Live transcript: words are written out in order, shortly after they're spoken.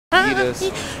Adidas.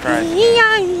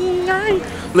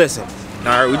 Listen,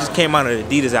 alright, we just came out of the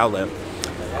Adidas outlet.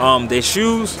 Their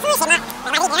shoes.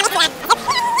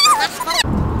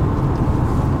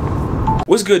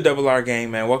 What's good, Double R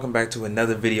gang, man? Welcome back to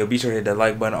another video. Be sure to hit that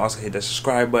like button, also hit the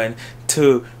subscribe button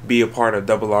to be a part of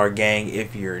Double R gang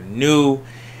if you're new.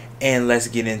 And let's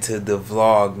get into the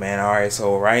vlog, man. Alright,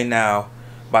 so right now,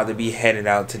 about to be headed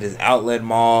out to this outlet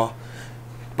mall.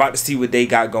 About to see what they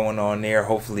got going on there.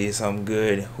 Hopefully it's something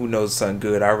good. Who knows something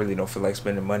good. I really don't feel like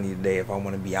spending money today, if I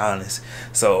want to be honest.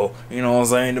 So, you know what I'm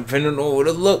saying? Depending on what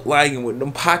it look like and what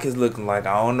them pockets looking like,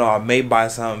 I don't know. I may buy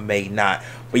something, may not.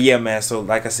 But yeah, man, so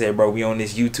like I said, bro, we on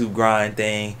this YouTube grind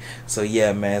thing. So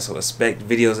yeah, man, so expect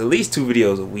videos, at least 2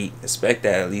 videos a week. Expect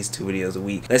that, at least 2 videos a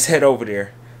week. Let's head over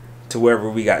there to wherever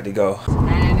we got to go.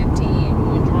 9 and 10.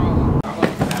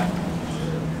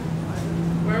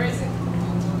 Where is it?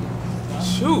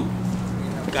 Shoot,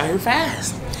 got here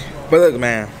fast. But look,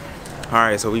 man, all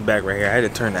right, so we back right here. I had to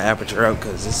turn the aperture up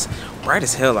because it's bright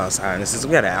as hell outside, and since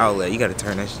we got an outlet, you got to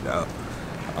turn that shit up.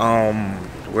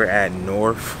 We're at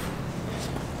North.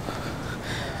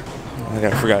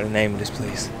 I forgot the name of this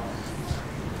place.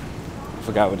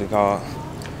 Forgot what they called.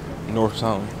 North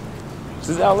something. What's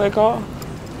this outlet called?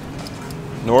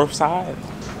 Northside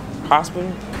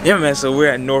Hospital? Yeah, man, so we're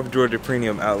at North Georgia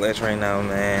Premium Outlets right now,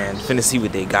 man. Finna see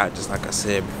what they got, just like I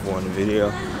said before in the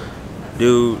video.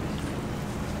 Dude,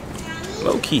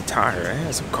 low-key tired. I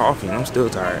had some coffee and I'm still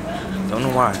tired. Don't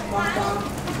know why.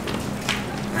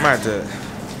 I'm about to...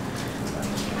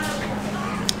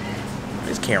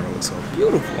 This camera looks so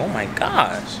beautiful. Oh my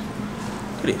gosh.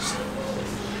 Look at this.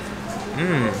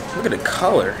 Look at the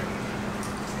color.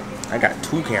 I got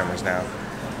 2 cameras now.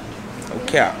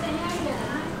 Okay.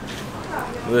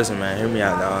 Listen, man, hear me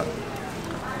out, dog.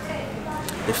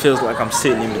 It feels like I'm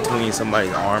sitting in between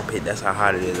somebody's armpit. That's how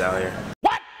hot it is out here.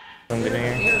 What? I'm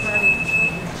getting here.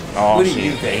 Oh, what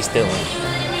shit. They still in.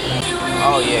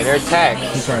 Oh, yeah, they're taxed.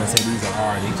 He's trying to say these are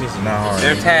hard. They just not hard.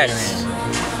 They're taxed.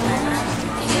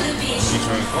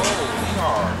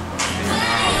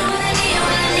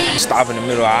 Stop in the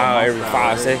middle of the aisle every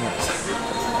 5 seconds.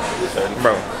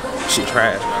 Bro, shit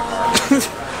trash.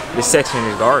 This section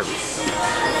is garbage.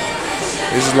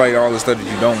 This is like all the stuff that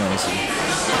you don't want to see.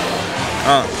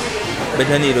 But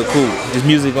that need a cool. This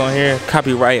music on here,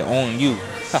 copyright on you.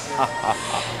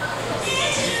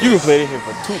 You can play this here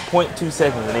for 2.2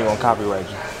 seconds and they gonna copyright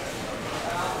you.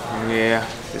 Yeah,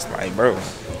 it's like, bro.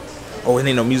 Oh, and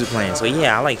ain't no music playing, so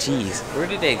yeah, I like cheese. Where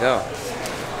did they go?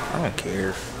 I don't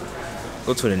care.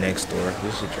 Go to the next store.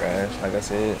 This shit trash, like I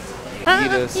said.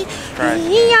 Adidas. Trash.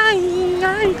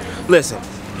 Listen,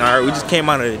 alright, we just came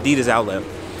out of the Adidas outlet.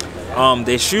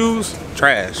 Their shoes,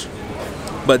 trash.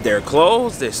 But their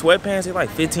clothes, their sweatpants, they're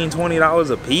like $15, $20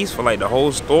 a piece for like the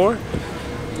whole store.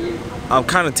 I'm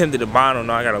kind of tempted to buy them,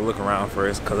 though. I gotta look around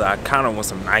first because I kind of want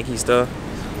some Nike stuff.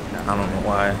 I don't know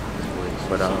why,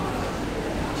 but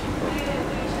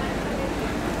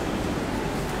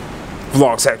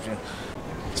vlog section.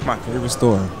 It's my favorite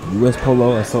store, U.S.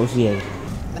 Polo Association.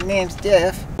 My name's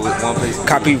Jeff. Copyright,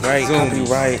 copyright,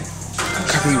 copyright,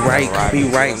 copyright,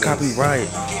 copyright,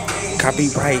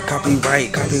 copyright,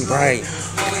 copyright, copyright.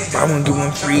 Buy one, get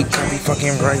one free, copy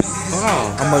fucking right.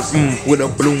 I'm a with a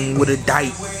bloom, with a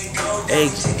dike.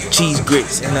 Eggs, cheese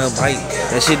grits, and a bite.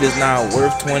 That shit is not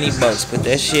worth 20 bucks. Put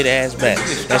that shit ass back.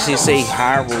 That shit say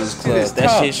High Rose Club. That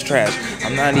shit's trash.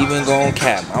 I'm not even gon'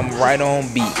 cap. I'm right on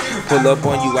beat. Pull up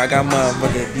on you. I got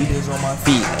motherfucking Adidas on my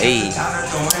feet. Ayy.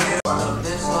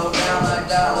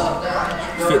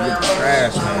 Fit look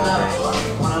trash, man.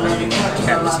 I don't even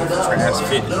cap. This is trash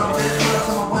fit.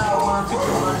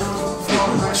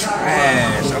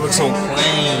 Trash. I look so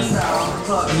plain.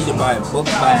 I need to buy a book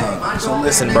bag. So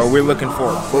listen, bro, we're looking for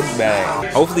a book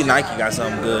bag. Hopefully Nike got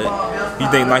something good. You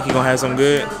think Nike gonna have something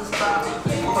good?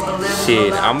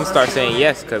 Shit, I'm gonna start saying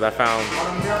yes because I found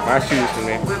my shoes from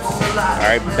there.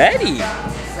 Alright, Betty.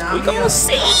 We gonna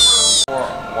see.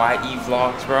 YE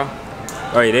vlogs, bro.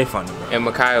 Oh yeah, they funny, bro. And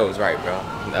Makayo was right, bro.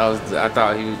 I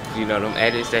thought he, you know, them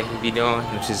edits that he be doing.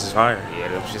 Them shits is fire. Yeah,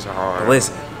 them shits are hard. But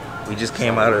listen, we just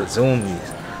came out of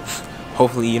Zoomies.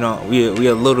 Hopefully, you know, we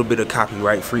a little bit of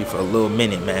copyright free for a little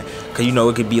minute, man. Cause you know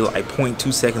it could be like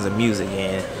 0.2 seconds of music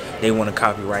and they want to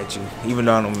copyright you. Even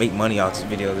though I don't make money off this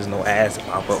video, there's no ads to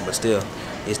pop up, but still,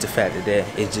 it's the fact that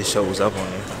it just shows up on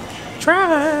there.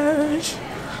 Trash.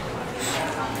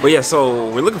 But yeah, so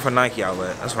we're looking for Nike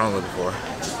outlet. That's what I'm looking for.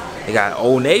 They got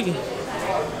Old Navy.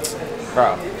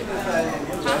 Bro.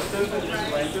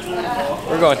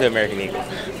 We're going to American Eagle.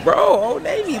 Bro, Old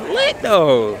Navy lit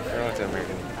though. We're going to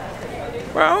American Eagle.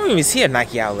 Bro, I don't even see a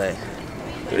Nike outlet.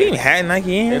 Do they even have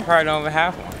Nike in here? They probably don't even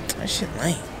have one. That shit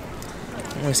lame.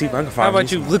 I'm gonna see if I can find. How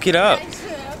about you look it up?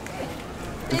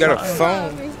 You got a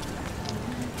phone.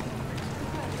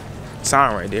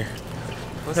 Sign right there.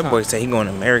 That boy say he going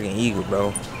to American Eagle,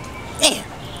 bro. Damn.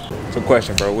 So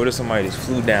question, bro. What if somebody just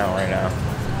flew down right now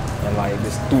and like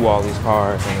just threw all these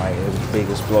cars and like it was a big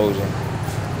explosion,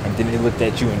 and then they looked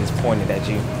at you and just pointed at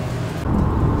you?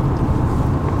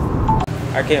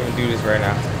 I can't even do this right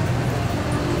now.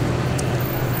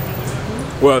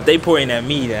 Well, if they pointing at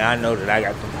me, then I know that I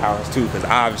got the powers too, because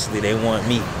obviously they want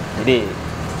me. They did.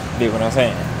 Did what I'm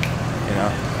saying? You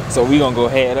know. So we gonna go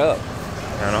head up.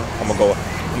 You know. I'm gonna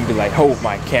be like, hold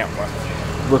my camera,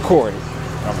 record it.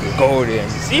 I'm gonna go there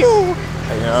and see you. You know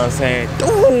what I'm saying?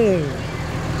 Boom.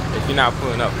 If you're not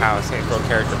pulling up how a Saints Row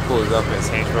character pulls up in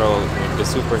Saints Row, the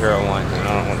superhero one, then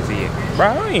I don't want to see it. Bro,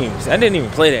 I didn't even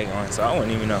play that one, so I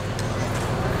wouldn't even know.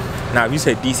 Now, if you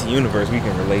said DC Universe, we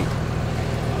can relate.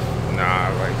 Nah,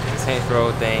 like the Saints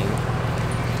Row thing,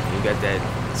 you got that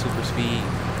super speed,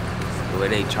 the way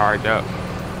they charge up.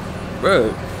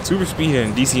 Bro, super speed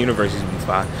in DC Universe used to be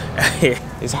fine.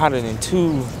 It's hotter than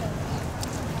 2.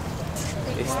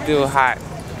 It's still hot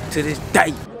to this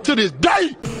day. To this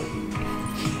day!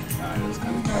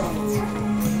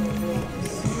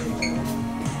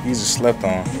 These are slept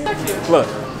on. Look,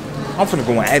 I'm finna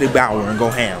go in Eddie Bauer and go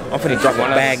ham. I'm finna drop a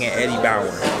bag in Eddie Bauer.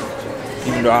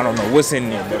 Even though I don't know what's in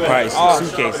there, but probably some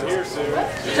suitcases.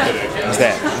 What's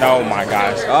that? Oh my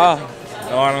gosh.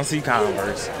 No, I don't see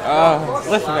Converse.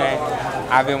 Listen, man,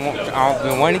 I've been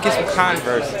wanting to get some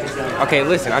Converse. Okay,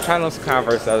 listen, I tried on some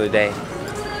Converse the other day,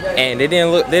 and they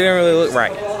didn't really look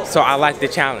right. So I like the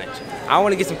challenge. I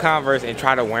want to get some Converse and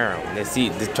try to wear them and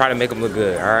to try to make them look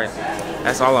good. All right,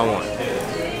 that's all I want.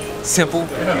 Simple.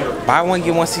 Buy one,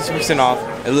 get one 60% off.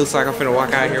 It looks like I'm finna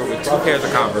walk out here with 2 pairs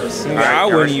of Converse. Yeah, right, I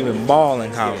wouldn't even ball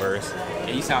in Converse.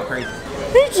 Yeah, you sound crazy.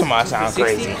 Somebody sound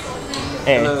crazy.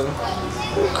 Hey,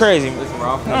 crazy.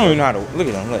 I don't even know how to look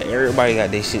at them. Look, everybody got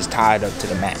their shits tied up to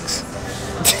the max.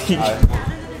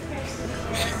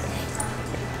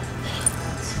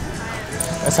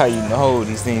 That's how you know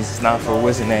these things is not for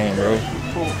what's the name, bro.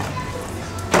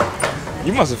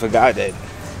 You must have forgot that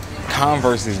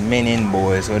Converse is men and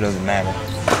boys, so it doesn't matter.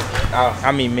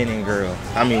 I mean men and girls.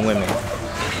 I mean women.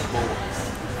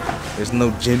 There's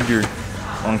no gender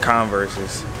on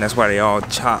Converses. That's why they all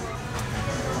chop.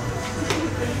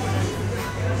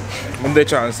 What they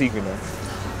trying to secret though?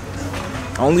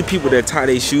 Only people that tie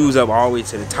their shoes up all the way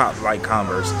to the top like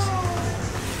Converses.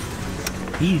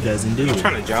 He doesn't do it. You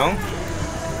trying to Joan?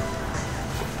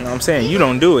 You know what I'm saying? You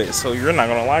don't do it, so you're not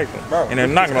gonna like them. Bro, and they're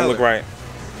not gonna look right.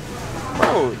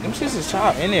 Bro, them shits is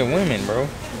chop and they're women, bro.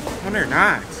 No, they're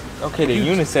not. Okay, they're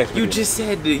unisex. You just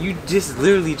said, you just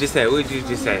literally just said, what did you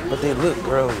just say? But they look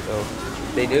girly though.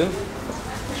 They do?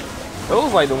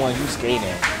 Those like the ones you skate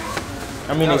in.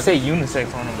 I mean, they say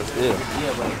unisex on them, but still.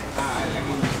 Yeah, but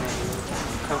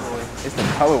colorway. It's the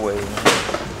colorway,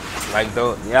 man. Like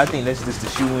though, yeah, I think that's just the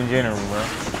shoe in general, bro.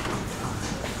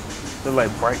 They're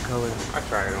like bright colors. I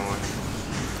tried it on.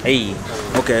 Hey,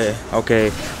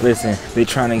 okay. Listen, they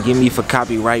trying to get me for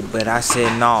copyright, but I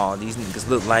said no. These niggas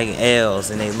look like L's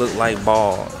and they look like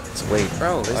balls. Wait,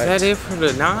 bro, is that it for the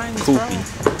 9s?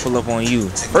 Koopy, pull up on you.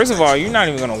 First of all, you're not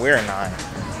even gonna wear a 9.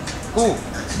 Who?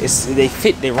 They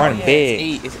fit. They run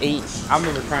big. It's 8. I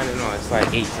remember trying to know. It's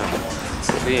like 8 something.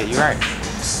 So yeah, you're right.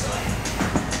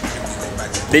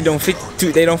 They don't fit.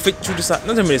 They don't fit to the side.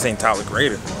 Don't tell me this ain't Tyler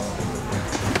Creator.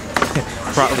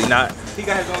 Probably not. He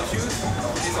got his own shoes.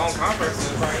 His own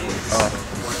Converse right here.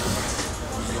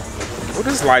 Well,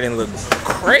 this lighting look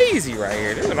crazy right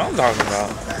here. This is what I'm talking about.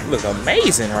 Look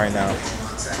amazing right now.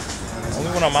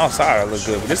 Only when I'm outside I look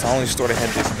good, but this is the only store that had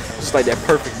this. It's like that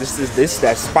perfect. This is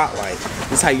that spotlight.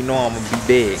 This is how you know I'm gonna be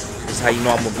big. This is how you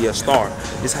know I'm gonna be a star.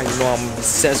 This is how you know I'm gonna be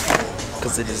successful.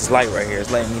 Because of this light right here.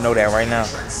 It's letting me know that right now.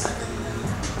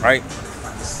 Right?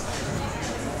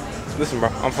 Listen, bro,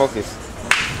 I'm focused.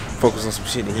 Focus on some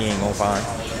shit that he ain't gonna find.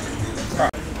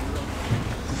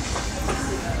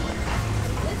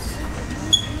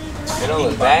 They don't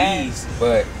look bad,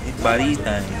 but by these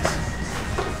things.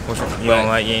 Which one? You don't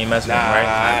like? You ain't messing with them,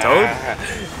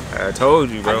 right? I told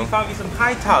you, bro. I found me some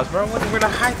high tops, bro. Where the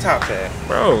high tops at,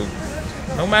 bro?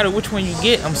 No matter which one you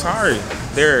get, I'm sorry,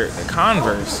 they're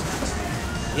Converse.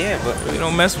 Yeah, but you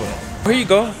don't mess with them. Here you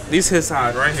go. These his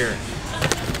size right here.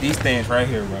 These things right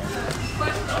here, bro.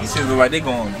 These things look like they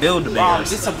gonna build the bears. I'm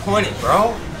disappointed,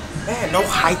 bro. Man, no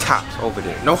high tops over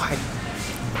there. No high.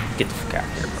 Get the fuck out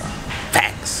of here, bro.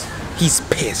 Facts. He's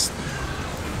pissed.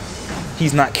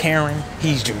 He's not caring.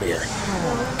 He's Jameer.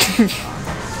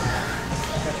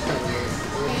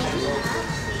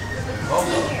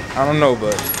 I don't know,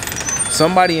 but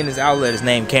Somebody in this outlet is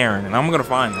named Karen, and I'm gonna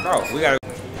find him. Bro, we gotta.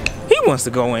 He wants to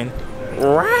go in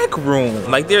rack room.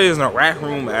 Like there is no rack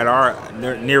room at our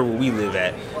near where we live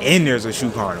at, and there's a shoe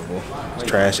carnival. It's a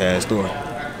trash ass store.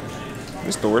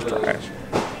 This store is trash.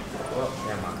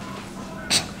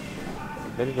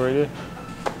 Let it go right there.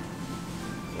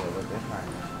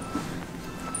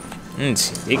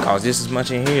 It costs just as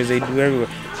much in here as they do everywhere.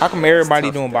 How come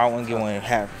everybody doing buy one get one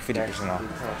half 50% off?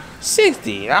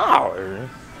 $60.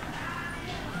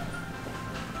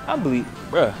 I believe,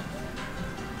 bruh.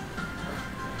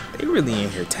 They really in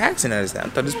here taxing us. I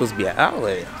thought this was supposed to be an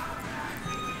outlet.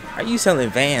 Are you selling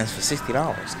Vans for $60?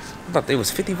 I thought they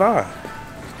was $55.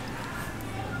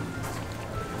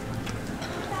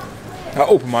 I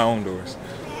open my own doors.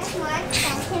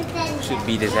 Should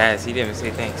beat his ass. He didn't even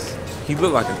say thanks. He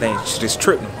looked like a thing. You should just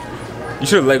trip him. You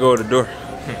should have let go of the door.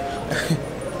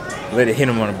 Let it hit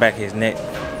him on the back of his neck.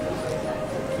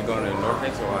 You going to the North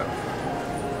Face or what?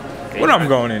 What I'm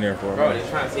going in there for? Bro, they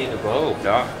trying to save the globe,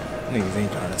 dog. Niggas ain't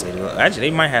trying to save the globe. Actually,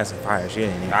 they might have some fire shit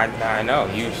in here. I know.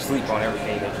 You sleep on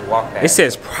everything that you walk past. It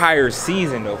says prior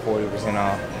season though, 40%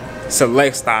 off.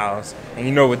 Select styles. And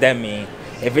you know what that means.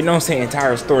 If it don't say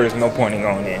entire store, there's no point in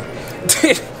going in.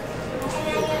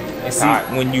 And see,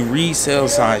 when you read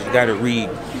sales signs, you gotta read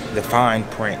the fine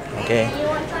print, okay?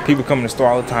 People come to the store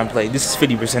all the time play, this is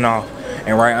 50% off.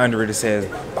 And right under it says,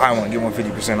 buy one, get one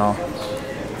 50% off.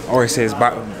 Or it says,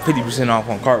 buy 50% off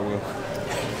on cartwheel.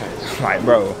 Like,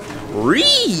 bro,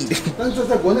 read!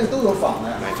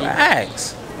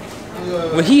 Facts.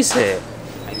 What he said.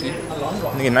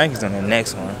 Nigga, Nike's on the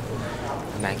next one.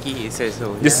 Nike, it says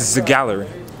so. This is the gallery.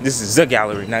 This is the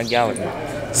gallery, not gallery.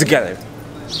 It's the gallery.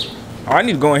 Oh, I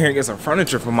need to go in here and get some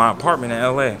furniture for my apartment in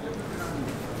LA.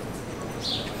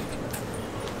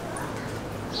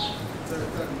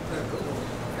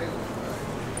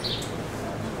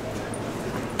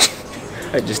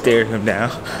 I just stared him down.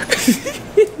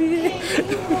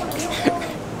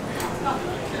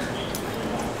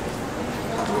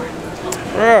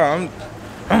 Bro,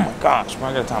 oh my gosh, bro,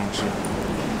 I gotta tie my shoe.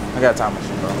 I gotta tie my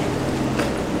shoe, bro.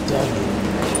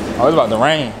 Oh, it's about to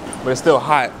rain, but it's still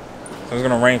hot. So it's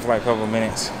gonna rain for like a couple of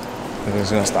minutes. And then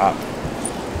it's gonna stop.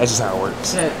 That's just how it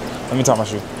works. Let me tie my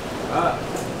shoe.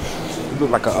 You look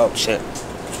like a up shit.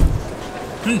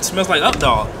 It smells like up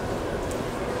dog.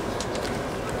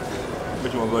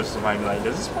 But you wanna go to somebody and be like,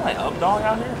 does it smell like up dog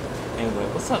out here? And you're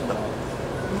like, what's up dog?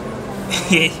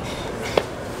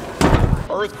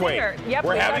 Earthquake. Yep,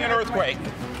 we're having an earthquake.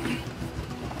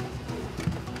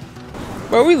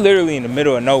 Bro, we literally in the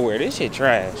middle of nowhere. This shit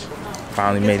trash.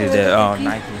 Finally made it to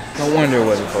Nike. No wonder it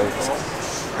wasn't focused.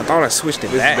 I thought I switched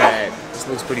it back. This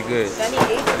looks pretty good.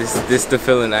 This the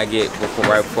feeling I get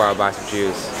right before I buy some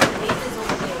shoes.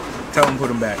 Tell him put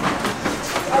them back.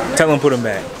 Tell him put them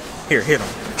back. Here, hit him.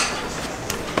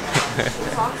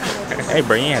 Hey,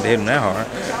 bro, you ain't have to hit him that hard.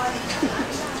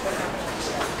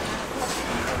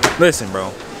 Listen,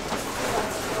 bro.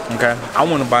 Okay, I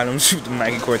want to buy them shoes, them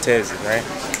Nike Cortezes, right?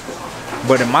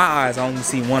 But in my eyes, I only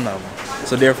see one of them.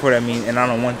 So therefore, that means, and I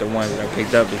don't want the ones that I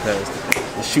picked up because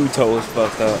the shoe toe is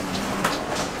fucked up.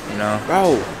 You know?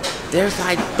 Bro, there's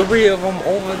like 3 of them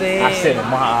over there. I said in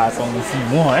my eyes, I only see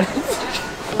one.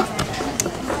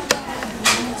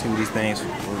 See what these things,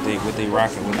 what they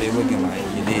rocking, what they looking like.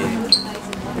 You did.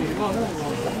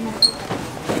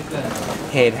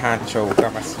 Head honcho,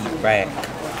 got my seat back.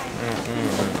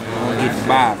 Get the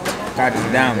bob, got this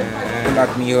diamond,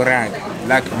 lock me your rag,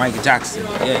 like Michael Jackson.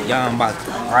 Yeah, young bot,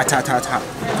 rat-tat-tat-tat.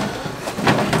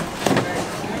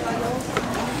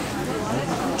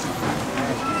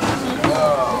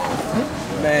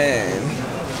 Man.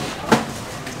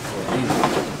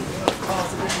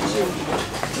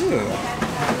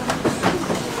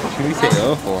 What do you say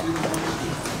up for? I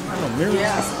don't know, mirror.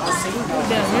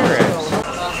 Damn mirror.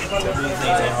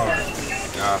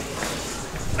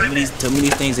 Tell me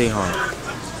these things ain't hard.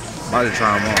 I'm about to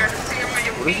try them on.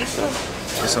 What did you say?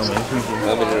 There's so many people.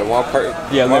 Limited to one person?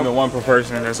 Yeah, limit one per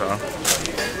person, that's all.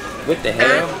 What the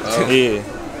hell? Yeah.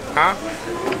 Huh?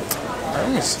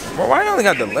 Well, why you only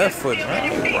got the left foot,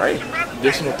 man? Right.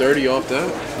 Additional 30 off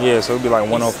that? Yeah, so it'd be like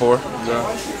 104.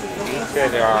 Yeah.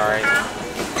 Said they're alright.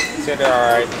 Said they're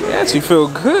alright. They actually feel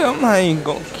good. I'm not even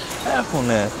going to cap on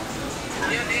that.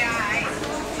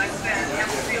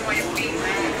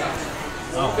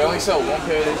 They only sell one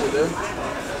pair of these a day?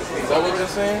 Is that what they're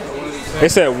saying? They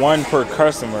said one per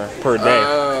customer per day.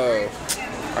 Oh.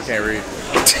 I can't read.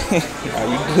 Are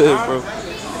you good, bro?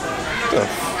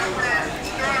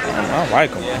 I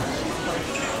like them.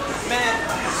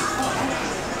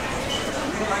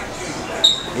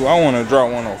 Ooh, I want to drop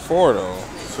 104 though.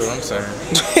 That's what I'm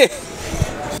saying.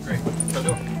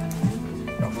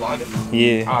 vlogging?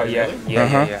 Yeah. Oh yeah,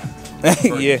 Yeah.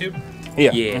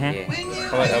 yeah.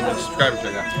 How many subscribers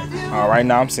right now? Right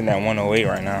now I'm sitting at 108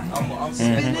 right now. I'm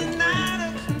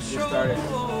Just started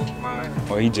mine.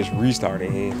 Well, he just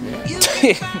restarted his.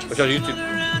 What's your YouTube?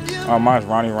 Mine's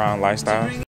ronnyron lifestyle.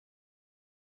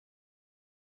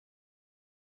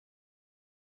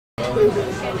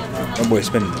 That boy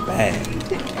spending the bag.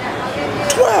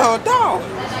 $12.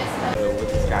 What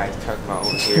this guy's talking about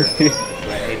over here?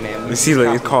 Like, hey man, You see,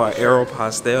 like, it's called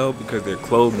Aeropostale because their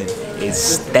clothing is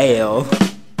stale.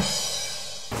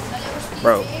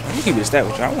 Bro, you keep it stale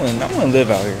with you. I wouldn't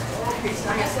live out here.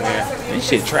 Yeah, this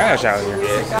shit trash out here.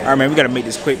 All right, man, we gotta make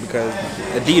this quick because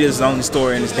Adidas is the only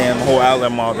store in this damn whole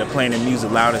outlet mall that playing their music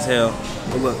loud as hell.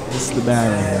 But look, this is the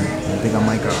bag right here. I think I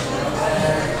might go.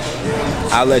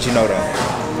 I'll let you know though.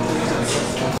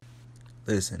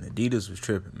 Listen, Adidas was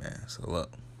tripping, man. So look.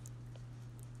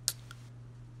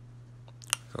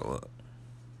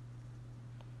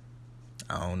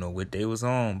 I don't know what they was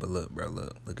on, but look, bro,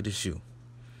 look at the shoe.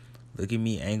 Look at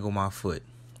me angle my foot.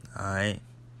 Alright.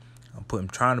 I'm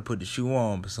trying to put the shoe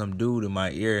on, but some dude in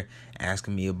my ear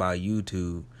asking me about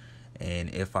YouTube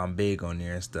and if I'm big on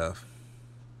there and stuff.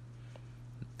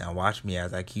 Now watch me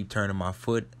as I keep turning my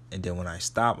foot, and then when I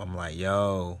stop, I'm like,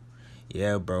 yo,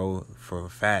 yeah, bro, for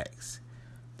facts.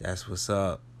 That's what's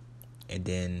up. And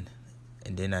then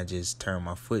I just turn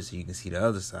my foot so you can see the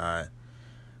other side.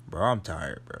 Bro, I'm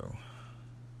tired, bro.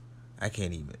 I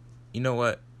can't even. You know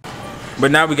what?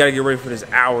 But now we gotta get ready for this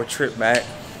hour trip back.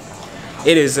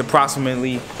 It is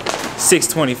approximately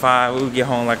 6:25. We'll get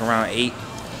home like around 8.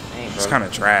 Dang, It's kind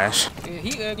of trash. Yeah,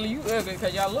 he ugly, you ugly,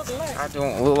 cause y'all look alike. I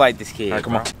don't look like this kid. All right,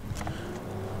 come on.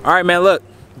 All right, man, look.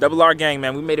 Double R gang,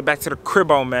 man. We made it back to the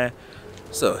cribbo, man.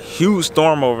 It's a huge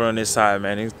storm over on this side,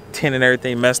 man. It's tent and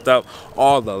everything messed up.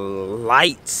 All the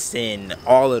lights and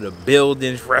all of the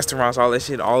buildings, restaurants, all that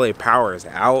shit, all their power is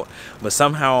out. But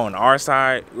somehow on our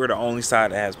side, we're the only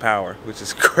side that has power, which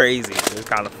is crazy. It's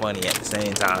kind of funny at the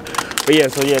same time. But yeah,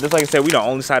 so yeah, just like I said, we the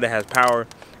only side that has power.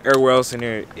 Everywhere else in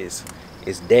there is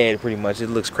dead pretty much. It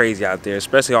looks crazy out there,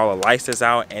 especially all the lights that's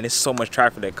out, and it's so much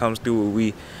traffic that comes through where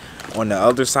we on the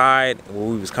other side where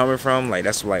we was coming from. Like,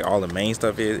 that's like all the main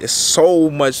stuff is. It's so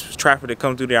much traffic that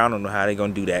comes through there. I don't know how they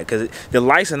gonna do that, because the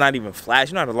lights are not even flash.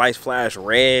 You know how the lights flash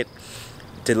red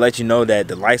to let you know that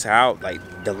the lights are out? Like,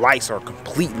 the lights are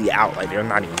completely out. Like, they're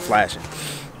not even flashing.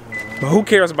 But who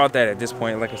cares about that at this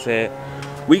point? Like I said,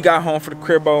 we got home for the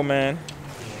cribbo, man,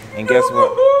 and guess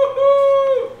what?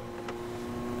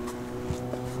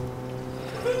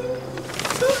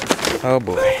 Oh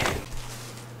boy.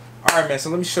 Alright, man, so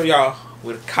let me show y'all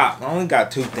with a cop. I only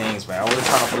got 2 things, man. I wasn't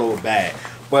trying to blow a bag.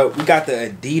 But we got the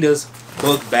Adidas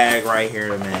book bag right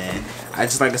here, man.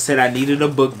 Like I said, I needed a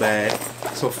book bag.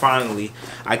 So finally,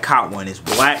 I caught one. It's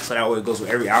black, so that way it goes with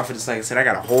every outfit. Just like I said, I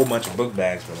got a whole bunch of book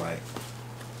bags for like.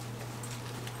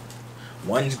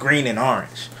 One's green and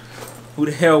orange. Who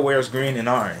the hell wears green and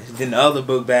orange? Then the other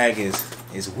book bag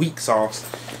is weak sauce.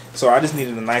 So I just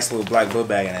needed a nice little black book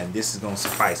bag, and this is gonna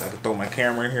suffice. I can throw my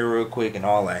camera in here real quick and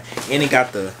all that. And it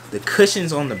got the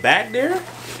cushions on the back there,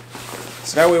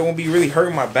 so that way it won't be really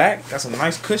hurting my back. Got some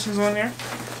nice cushions on there.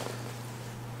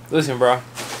 Listen, bro,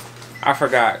 I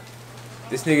forgot.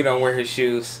 This nigga don't wear his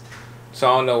shoes,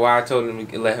 so I don't know why I told him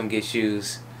to let him get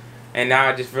shoes. And now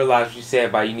I just realized what you said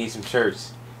about you need some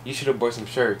shirts. You should have bought some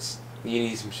shirts. You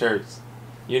need some shirts.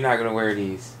 You're not gonna wear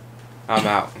these. I'm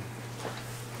out.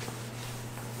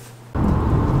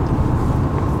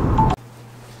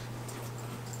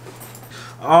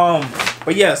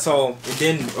 But yeah, so and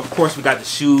then of course we got the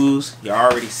shoes. You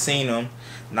already seen them.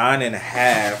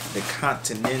 9.5, the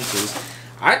Continentals.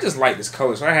 I just like this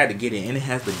color, so I had to get it. And it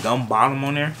has the gum bottom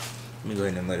on there. Let me go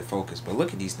ahead and let it focus. But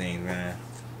look at these things, man.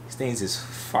 These things is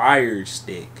fire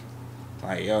stick.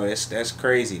 Like, yo, that's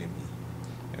crazy to me.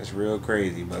 That's real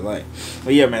crazy. But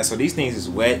yeah, man. So these things is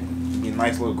wet. Get a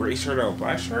nice little gray shirt or a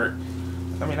black shirt.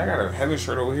 I mean, I got a heavy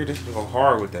shirt over here. This can go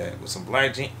hard with that. With some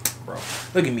black jeans. Bro,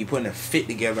 look at me putting a fit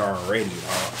together already.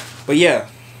 But yeah,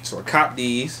 so I cop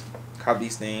these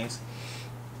things.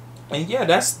 And yeah,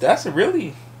 that's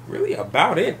really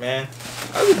about it, man.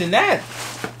 Other than that,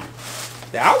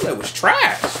 the outlet was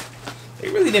trash. They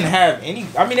really didn't have any.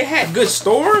 I mean, they had good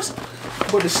stores,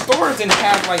 but the stores didn't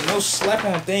have like no slept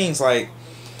on things. Like,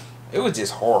 it was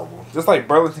just horrible. Just like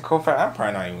Burlington Coat Factory.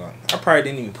 I probably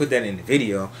didn't even put that in the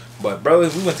video. But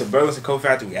we went to Burlington Coat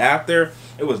Factory after.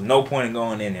 It was no point in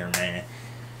going in there, man.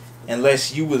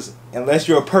 Unless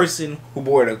you're a person who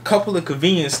bought a couple of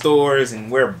convenience stores and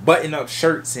wear button-up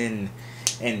shirts and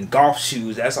golf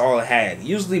shoes. That's all it had.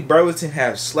 Usually Burlington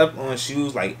have slept-on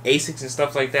shoes like Asics and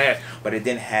stuff like that, but it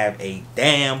didn't have a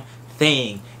damn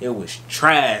thing. It was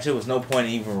trash. It was no point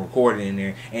in even recording in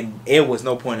there, and it was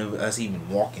no point of us even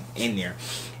walking in there.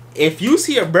 If you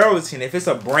see a Burlington, if it's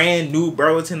a brand new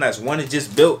Burlington that's one that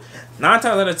just built, 9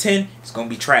 times out of 10, it's gonna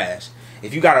be trash.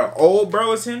 If you got an old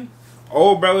Burlingtons,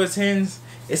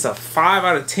 it's a 5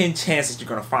 out of 10 chance that you're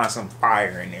gonna find some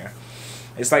fire in there.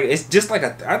 It's just like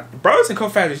a Burlington Coat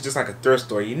Factory is just like a thrift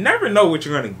store. You never know what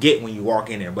you're gonna get when you walk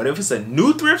in there. But if it's a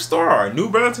new thrift store or a new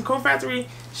Burlington Coat Factory,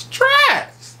 it's trash.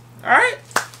 All right,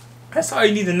 that's all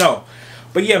you need to know.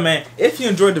 But yeah, man, if you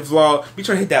enjoyed the vlog, be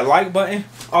sure to hit that like button.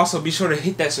 Also, be sure to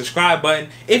hit that subscribe button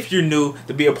if you're new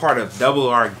to be a part of Double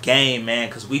R Gang, man,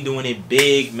 because we doing it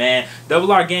big, man.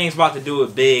 Double R Gang's about to do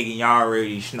it big, and y'all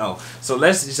already know. So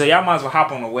y'all might as well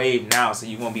hop on the wave now, so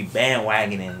you won't be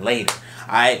bandwagoning later.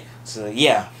 All right, so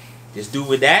yeah, just do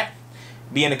with that.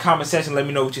 Be in the comment section. Let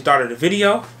me know what you thought of the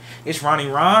video. It's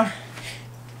ronnyron,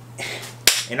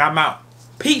 and I'm out.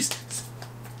 Peace.